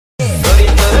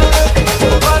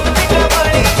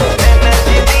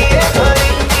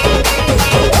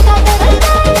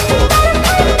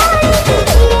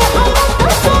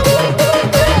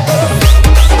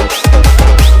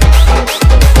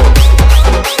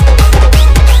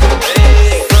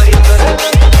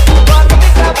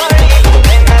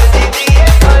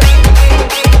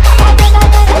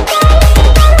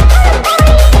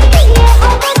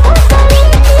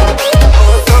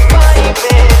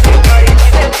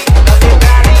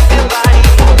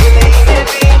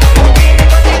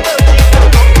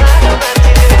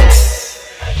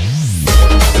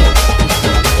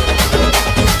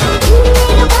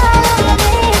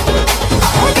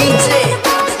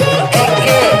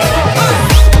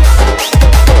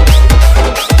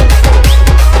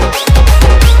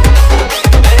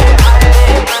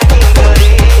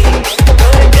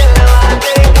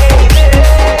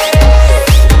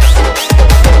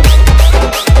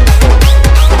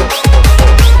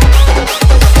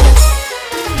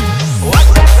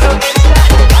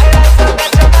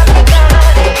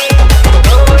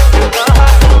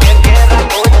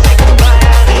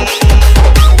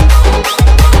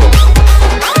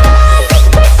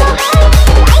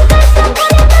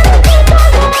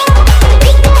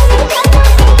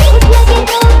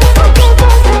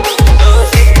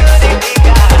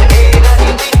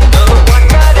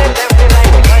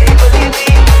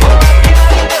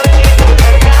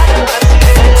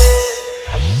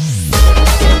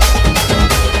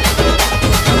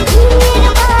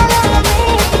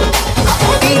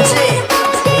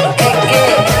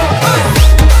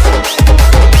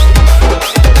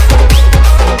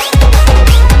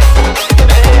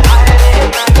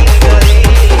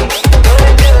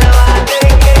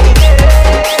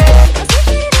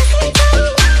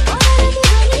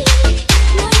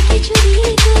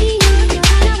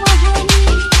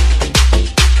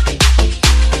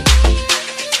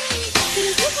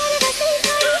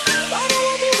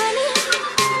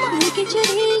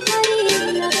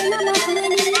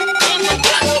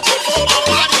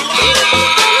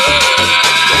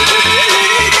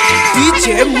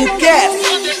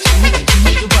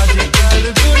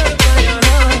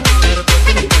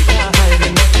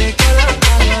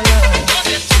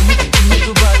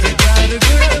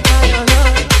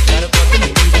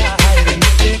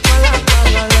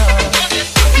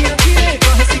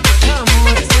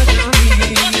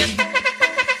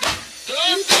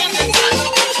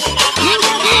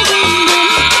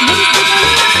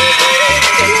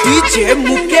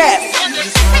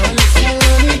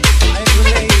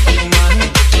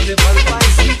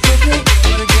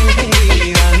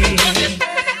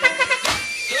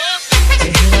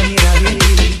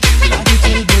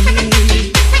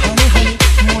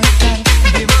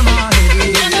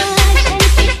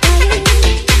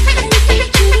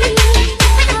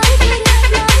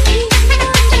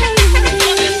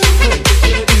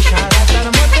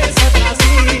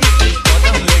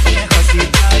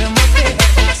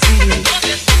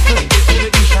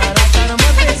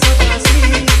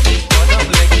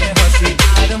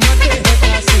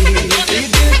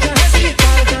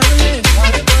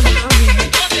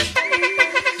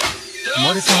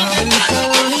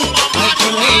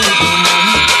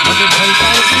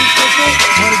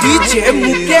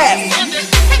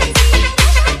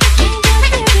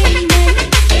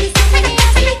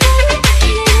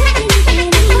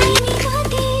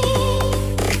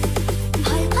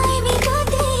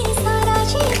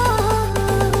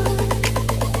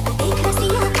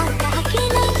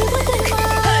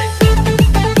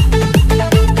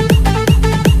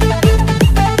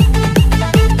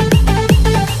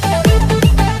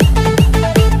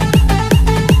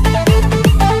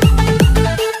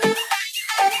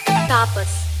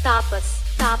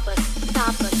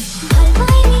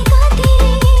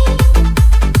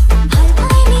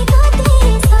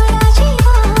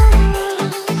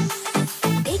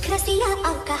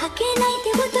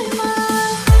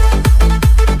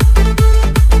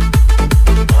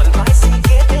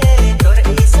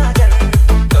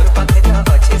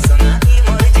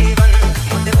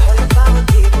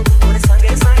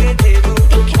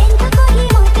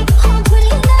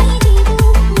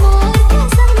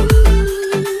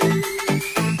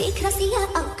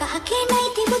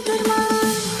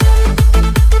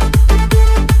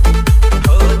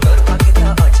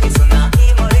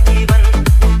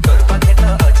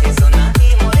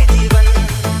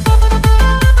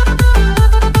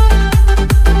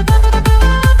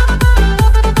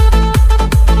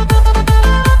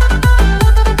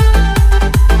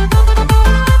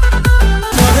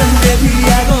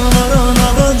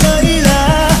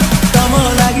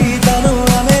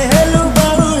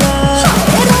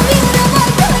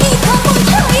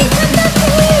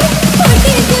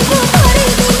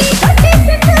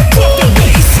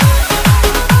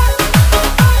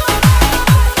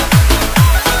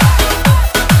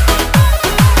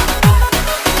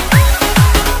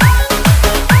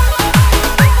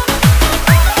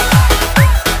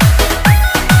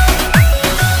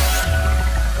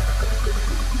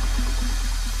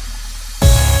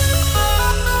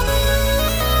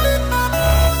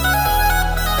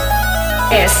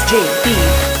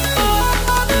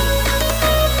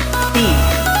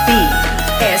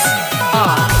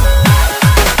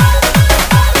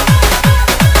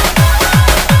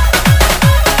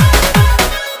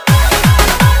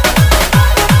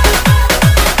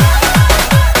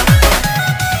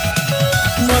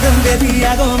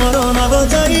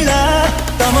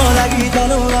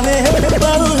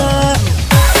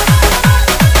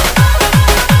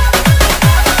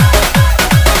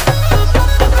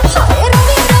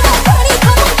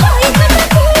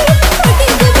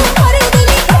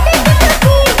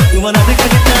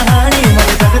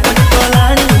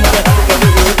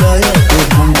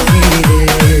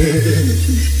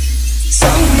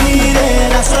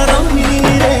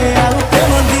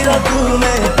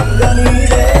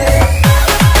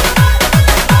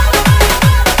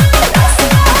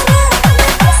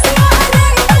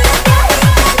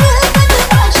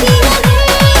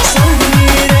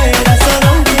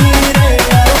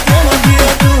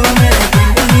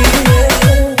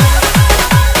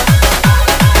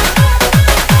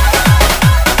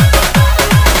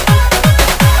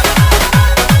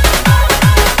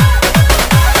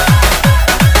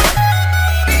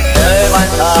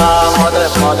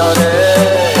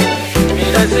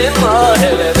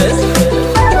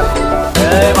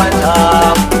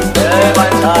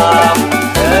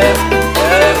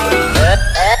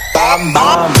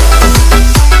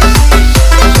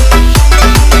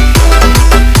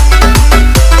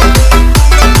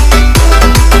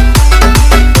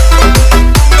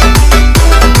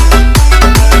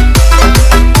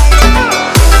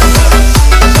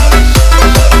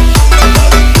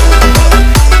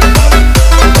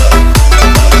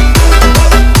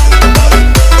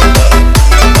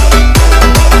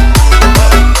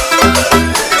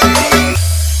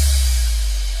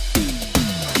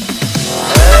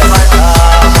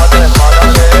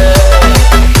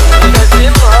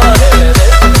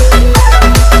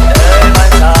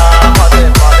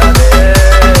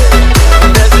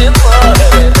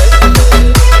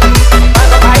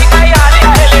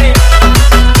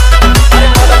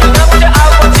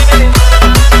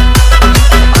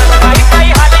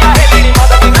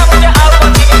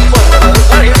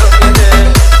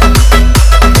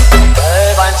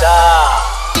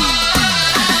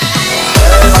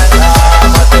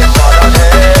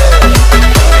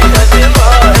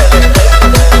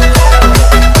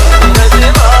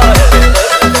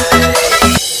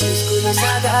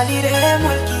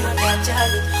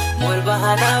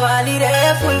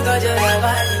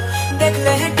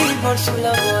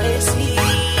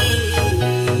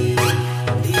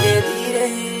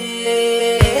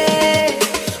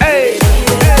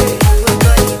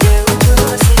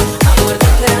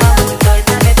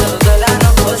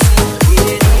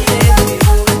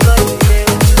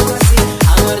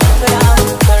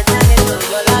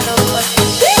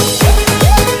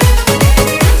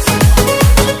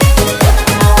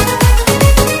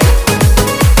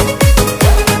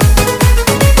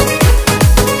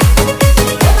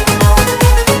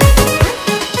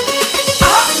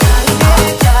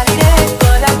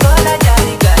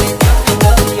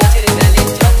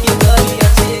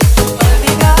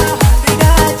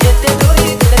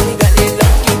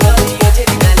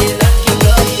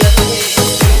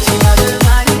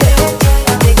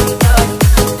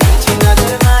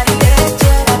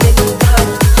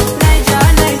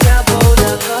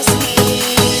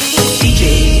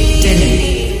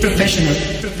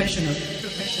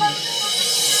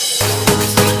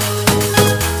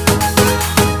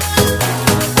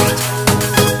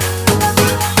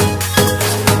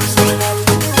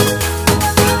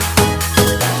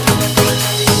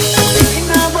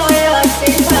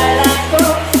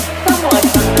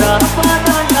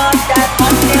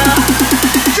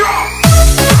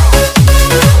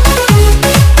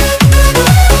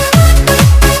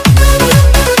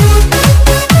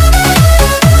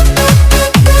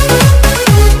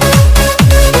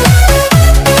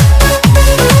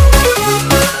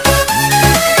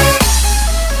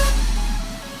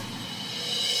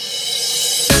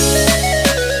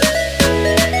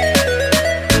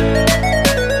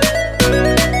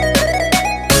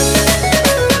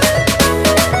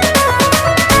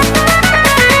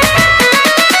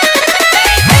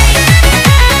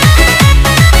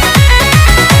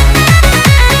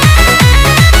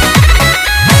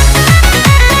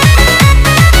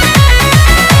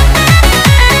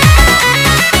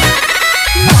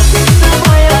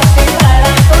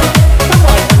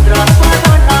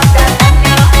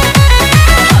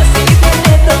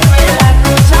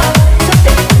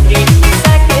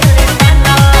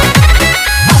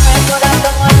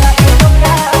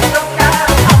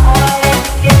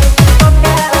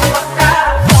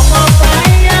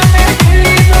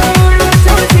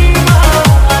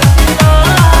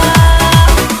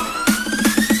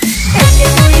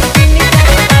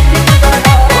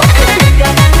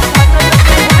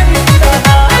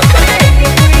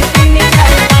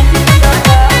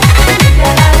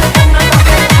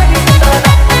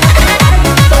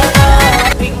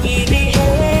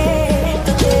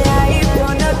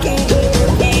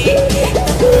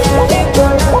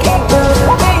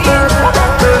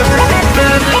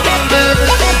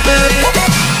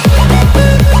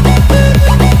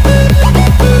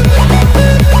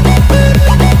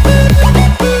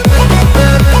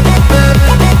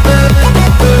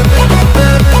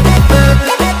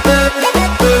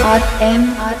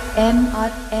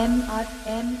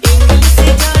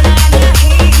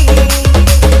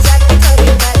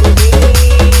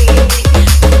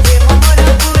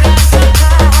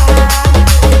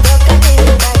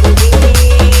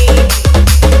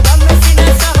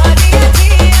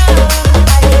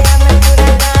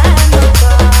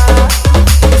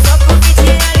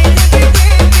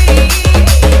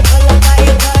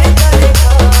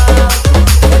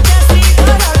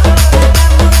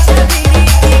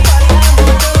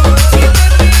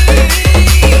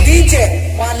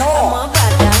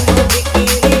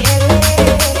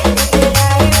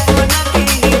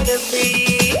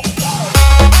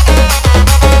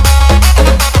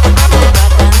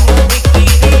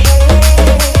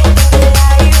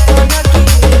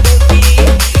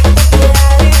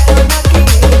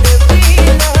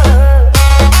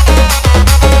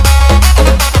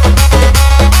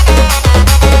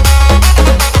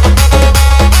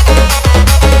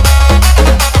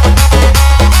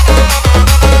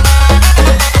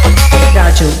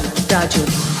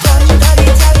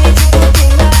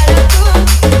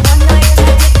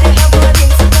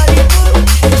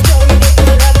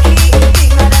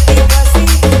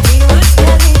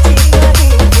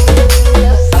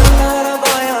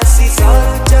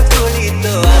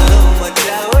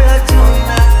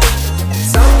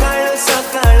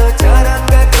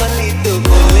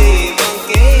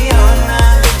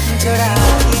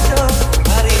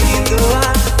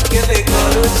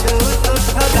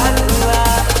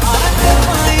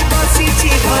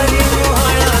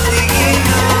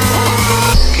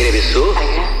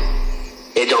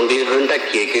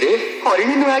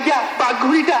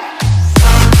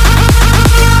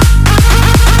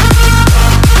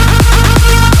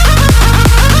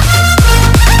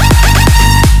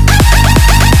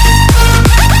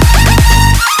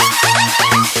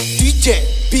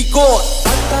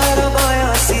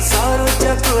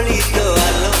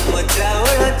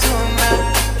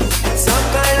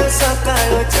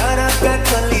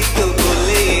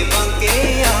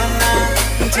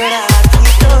ଛଡ଼ା ଆଖି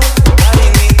ତ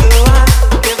ଧରିନି ଦୁଆ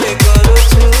କେବେ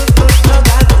କରୁଛୁ ତୁ ତ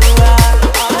ଗାଧୁଆ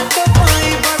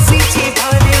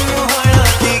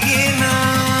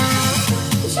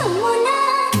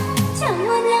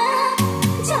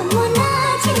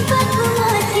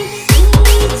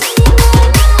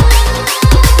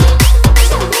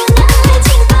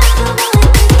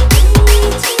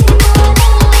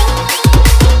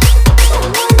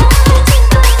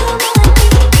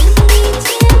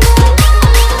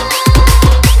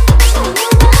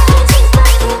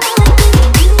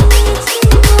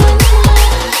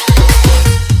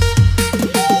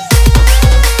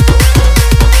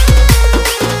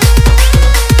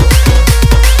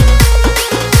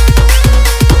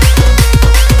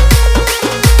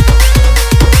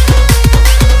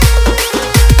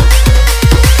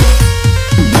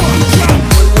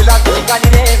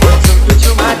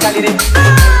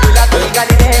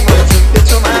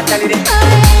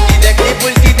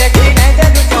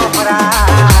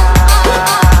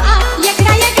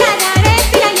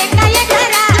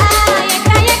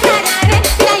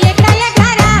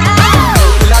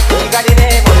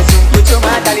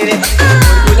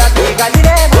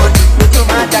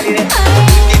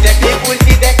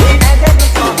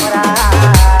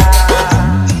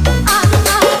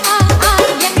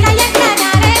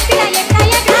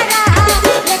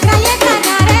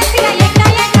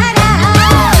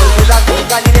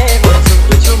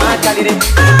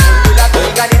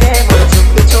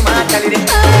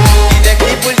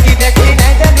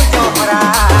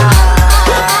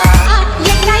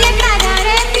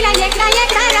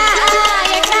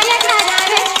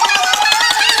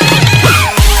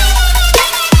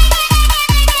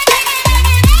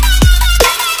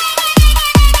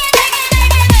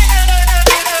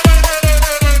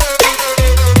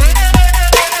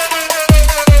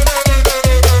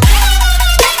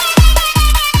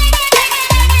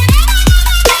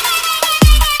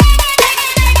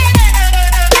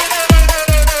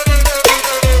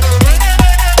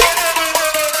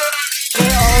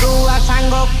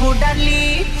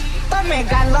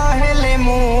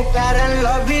कारण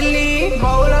लभिली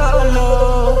बौरलो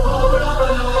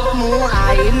मु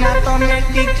आईना तमे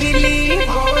टिकिली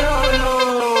बौरलो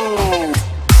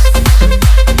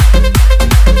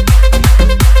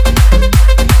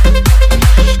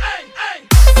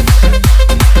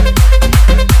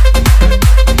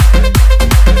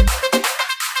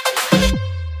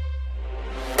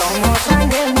तमो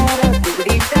संगे मोर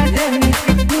दुगड़ीटा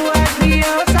जेमिति तुआ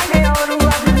दियो संगे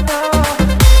औरुआ भूत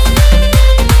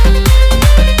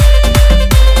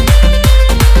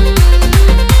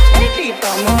एटी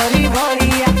तमरी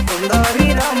भरिया सुंदरी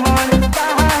रमण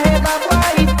ताहे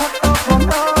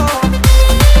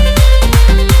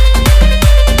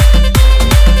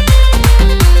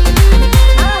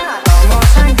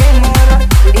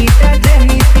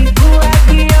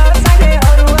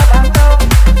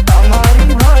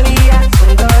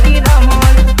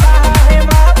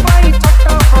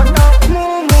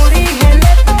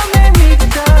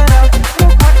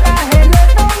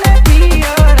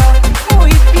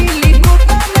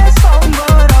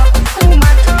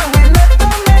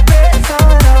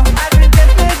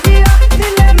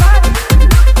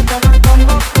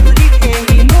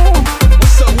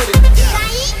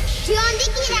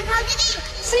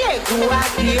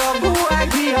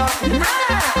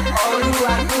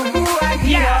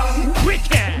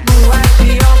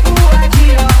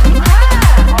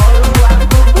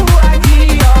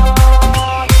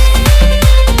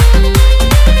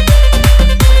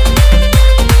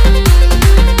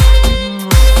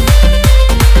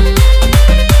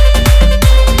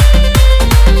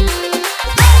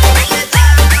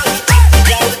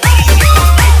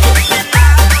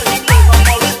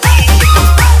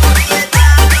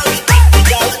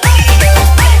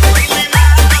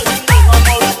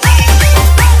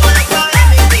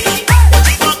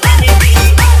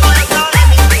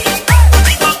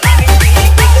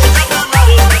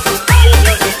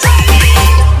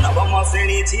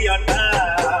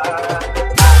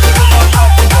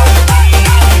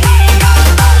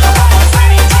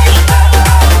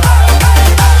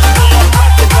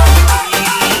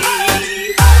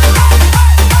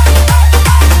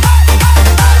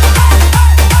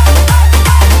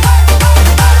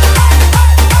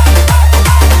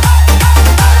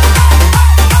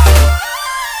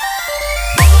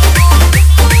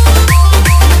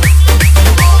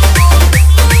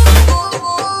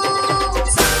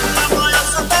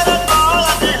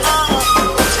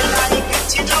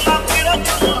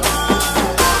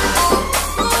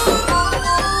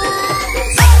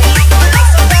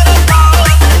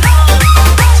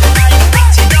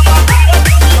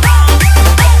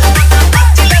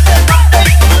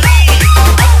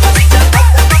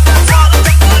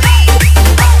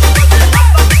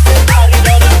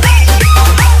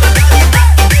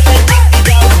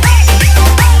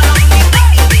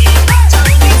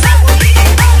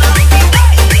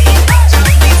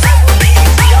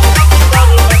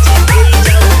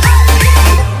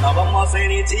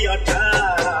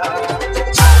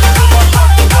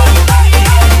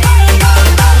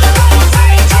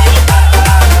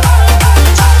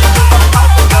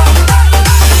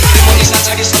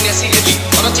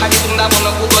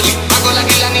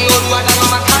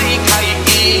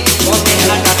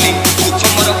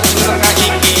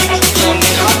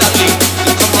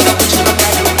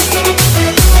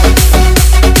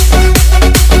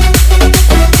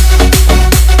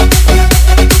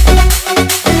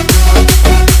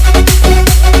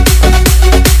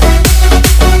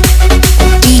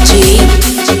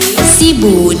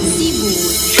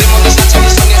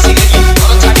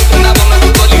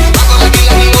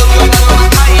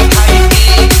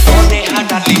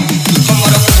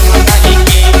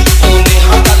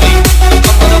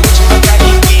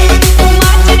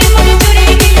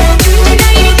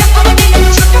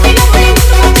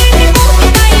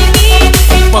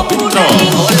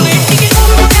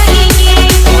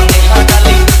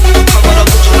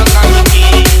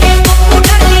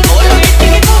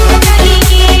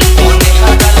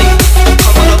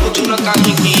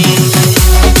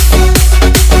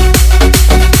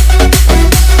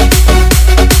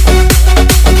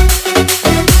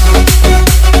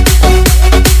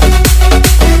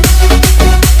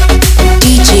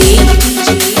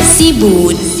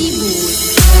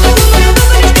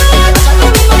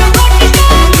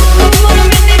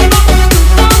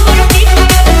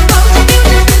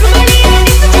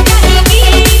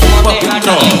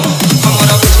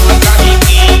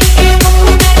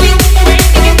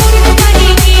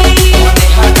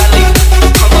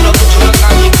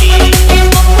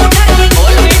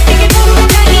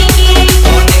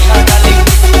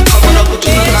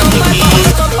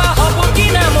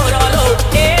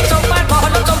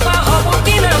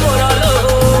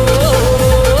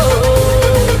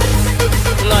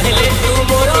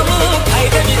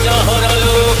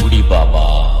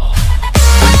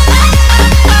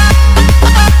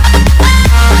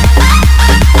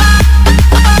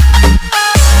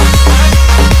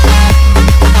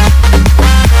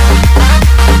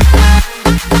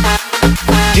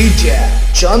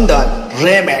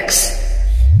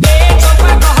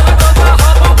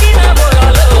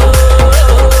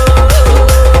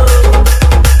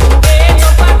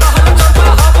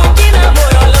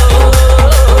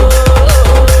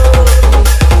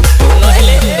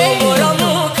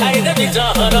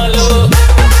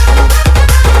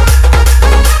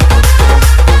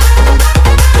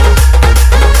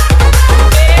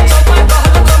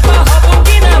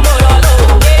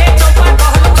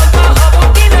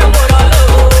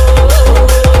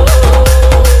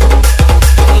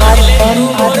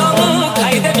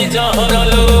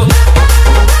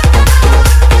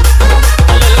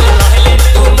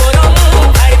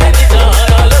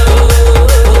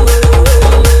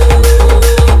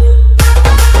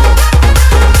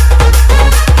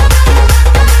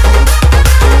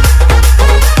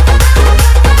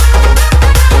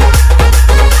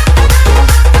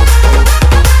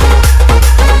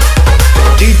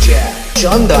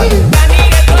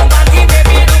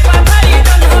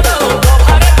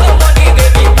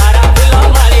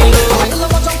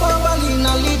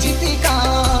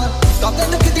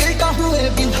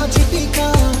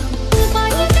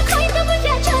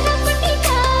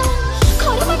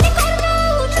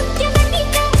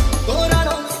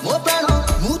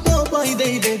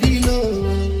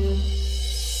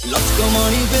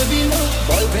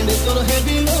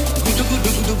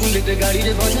गाड़ी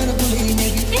रे बजार बुली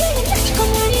नेगी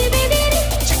कमाई दे दे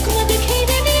चकमा दिखाई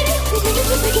दे दे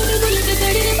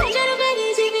गाड़ी रे बजार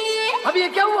बुली जेबी। अब ये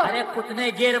क्या हुआ? अरे कुछ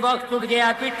नहीं, गियर बॉक्स टूट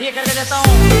गया, फिर ठीक करके देता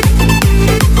हूँ।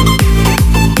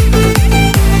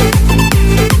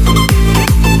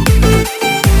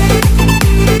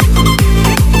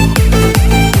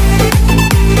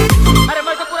 अरे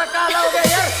मैं तो पूरा काला हो गया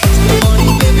यार।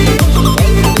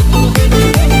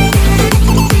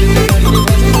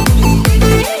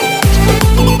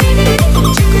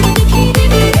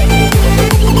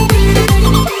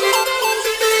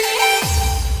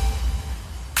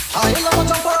 आइला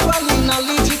मचा पर वाली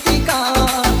नाली जीती का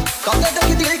कदे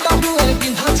देखी दिल का हुए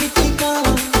बिंधा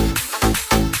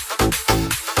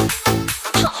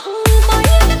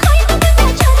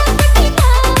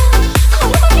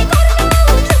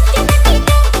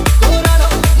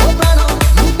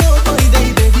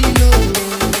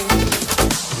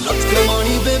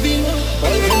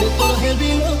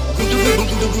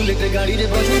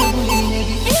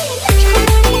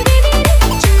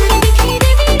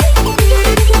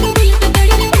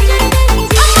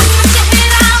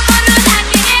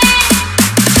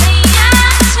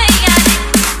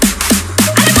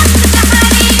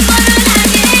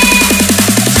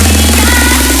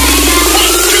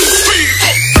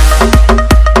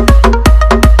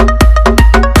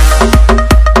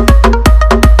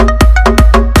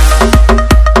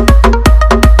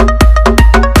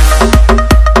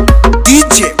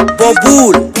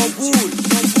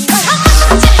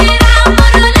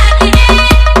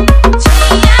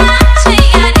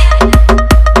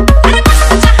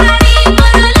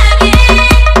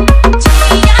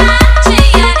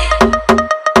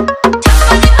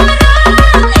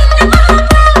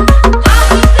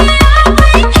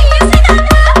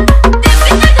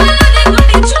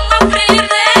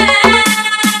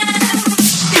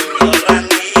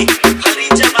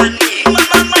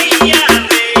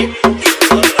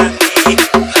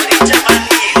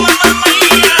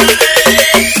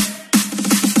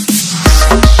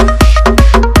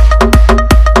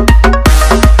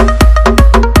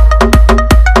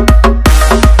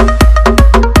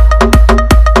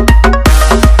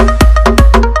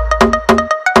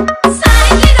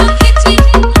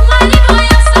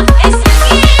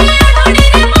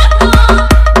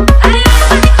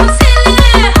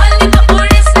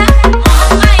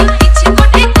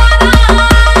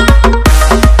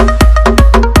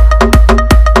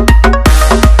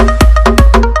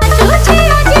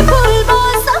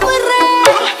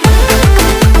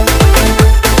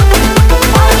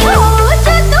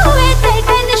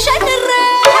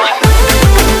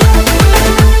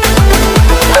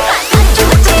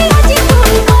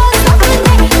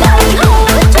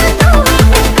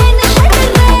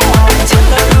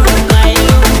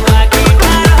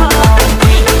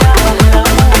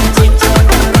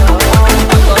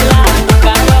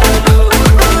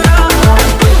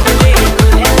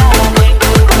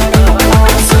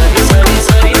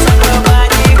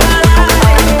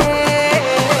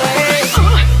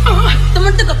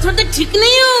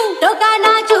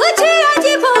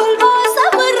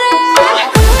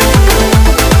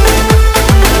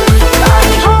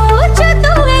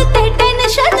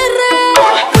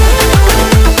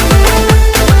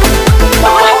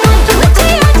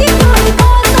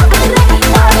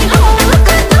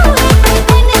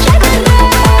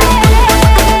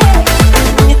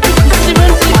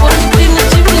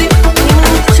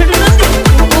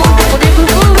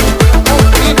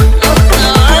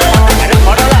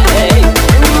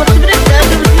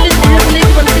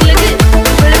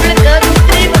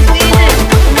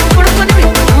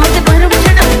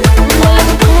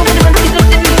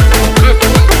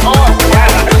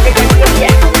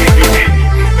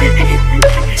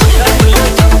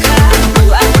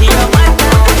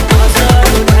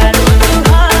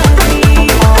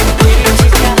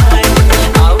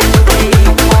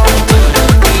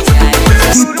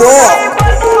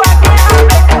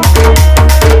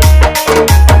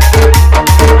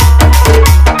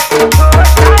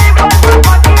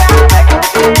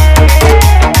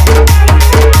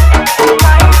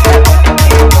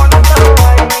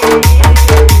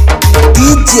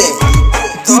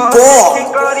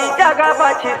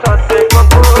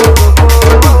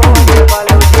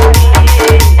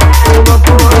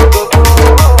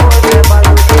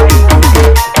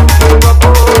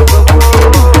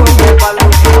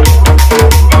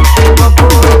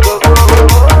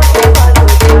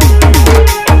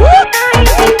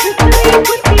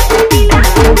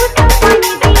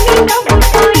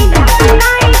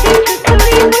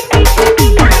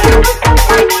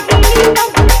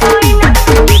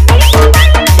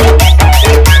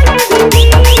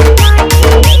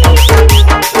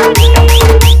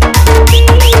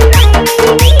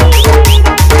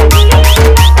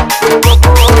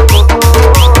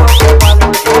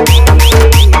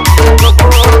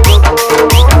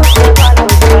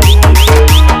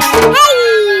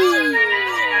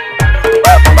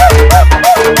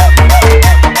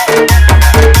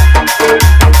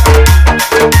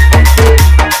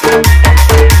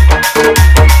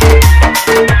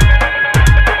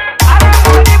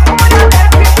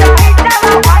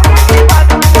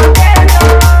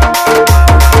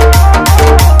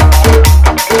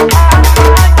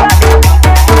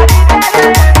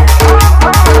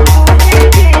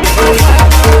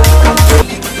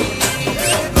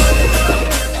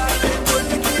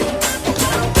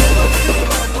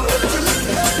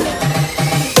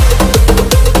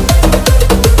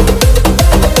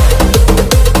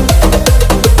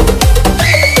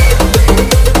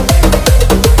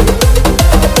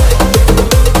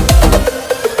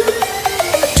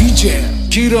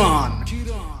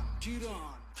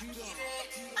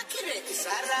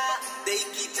सारा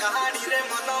देकी झाड़ी रे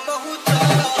मन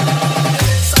बहुत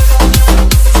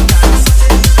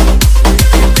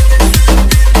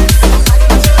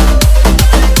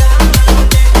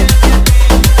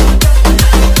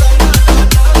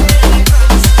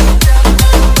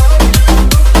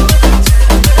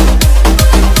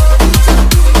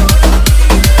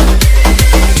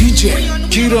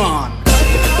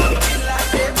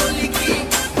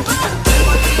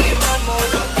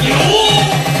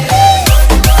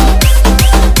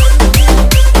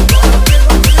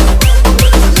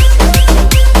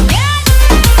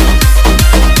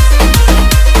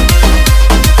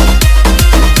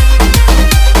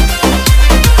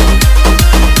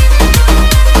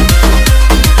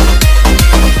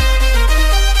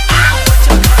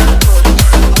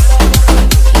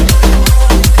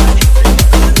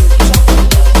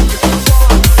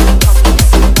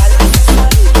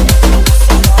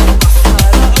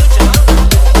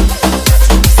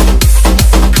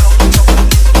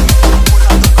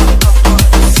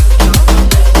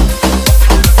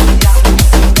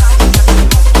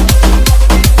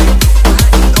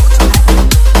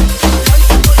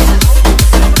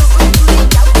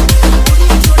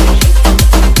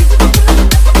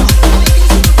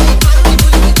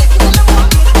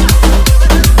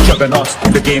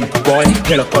the game boy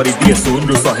खेल करी दिए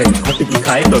सुनरु सहे खटिकी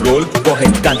खाए तो रोल बहे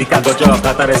गांधी कागज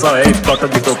खातारे सहे कट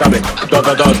दी टोकाबे दद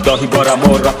दद दही बरा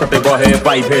मोर रखते बहे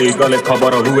पाई भेई गले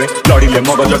खबर हुए लड़िले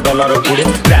मगज डॉलर उड़े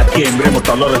रैप गेम रे मो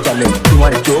टलर चले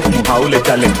तुम्हारे चोक मुहाउले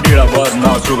चले नीलवर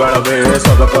न सुगाड़बे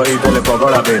सब करी देले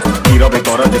पगड़ाबे नीरबे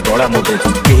करजे गड़ा मोबे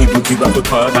केही बुझिबा तो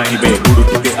थय नाही बे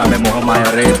उड़ुते आमे मोह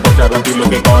माया रे पचारती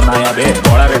लोके कौन आया बे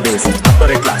बड़ा रे देश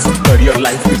हातरे क्लास करियर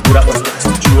लाइफ की पूरा बस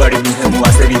जुआड़ी मुहे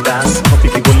मुआ से दास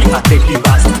खटिकी बोली आते की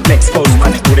बास फ्लेक्स करू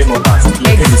माने उड़े मो बास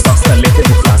लेके नि सस्ता लेके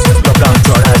मो क्लास लॉकडाउन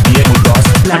चढ़ा दिए मो बॉस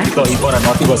लाइक तो ही बरा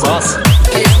नॉटी बस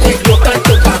एक लोकल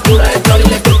टोका पूरा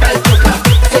जड़िले टोटल टोका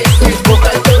एक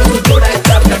लोकल तोर जोड़ा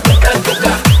चाप टोटल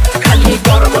टोका खाली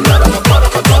गरम नरम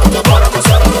गरम गरम गरम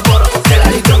सरम गरम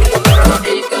खेलाड़ी जन्म गरम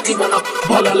एक जीवन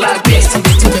भल लागे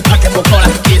सीधे सीधे फाटे मो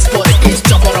कला केस परे केस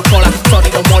जबर पड़ा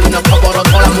शरीर मलिन खबर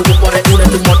धड़ा मुझ परे उड़े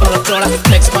तू मोटर चला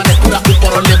फ्लेक्स माने पूरा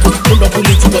ऊपर लेबु मुंड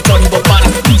बुली जीव चढ़िब पारा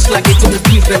पीस लागे जेबे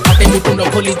बीट रे फाटे मुंड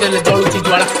खोली देले जळुची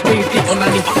ज्वाला पीटी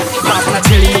अनानी बापना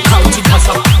छेली खाउची घास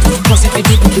बसिति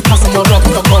बिबुति फास मो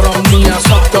रक्त गरम निया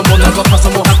शब्द मो लाग फास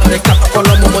मो हातरे काट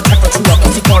कलम मो छाक छुआ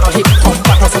कसी कड़ हे हम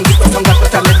पाठ संगीत संगात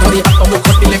चाले धरी हाथ मो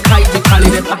खटिले खाई दे थाली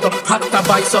रे भात हाता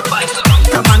 22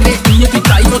 माने ये भी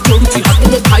टाइम चोरुची हाथ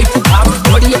मो भाई तू भाव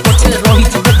घड़िए पछे रही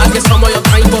जीव आगे समय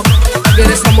धाइब आगे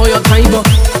रे समय धाइब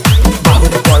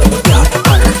बाहुरे पड़ मो हाथ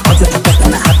पाला अजत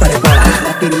पतना हातरे बड़ा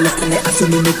राती लखने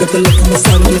आसुनी में कत लखने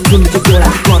सारे लखने के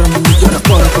जोड़ा करम निजर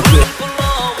कर पके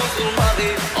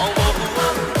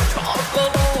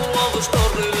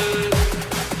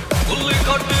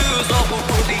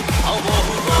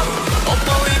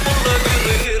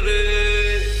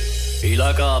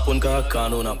इलाका अपन का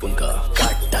कानून अपन का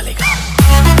काट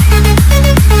डालेगा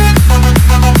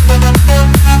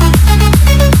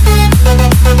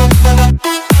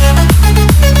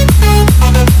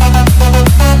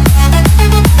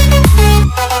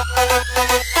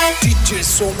DJ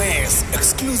Somes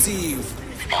exclusive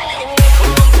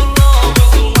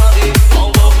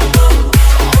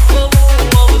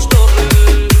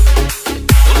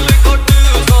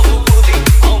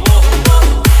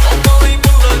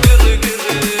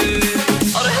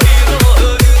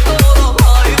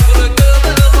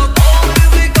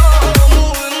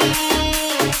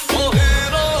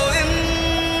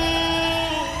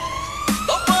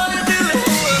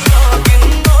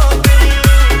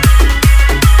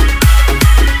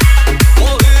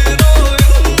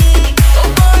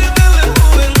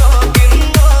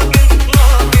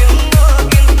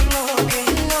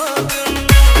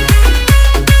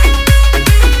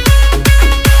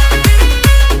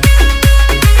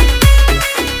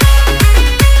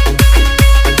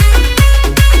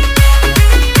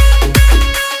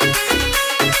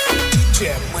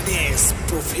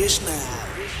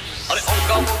अरे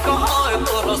अंका मुका है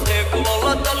तो रस्ते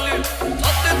कुला चली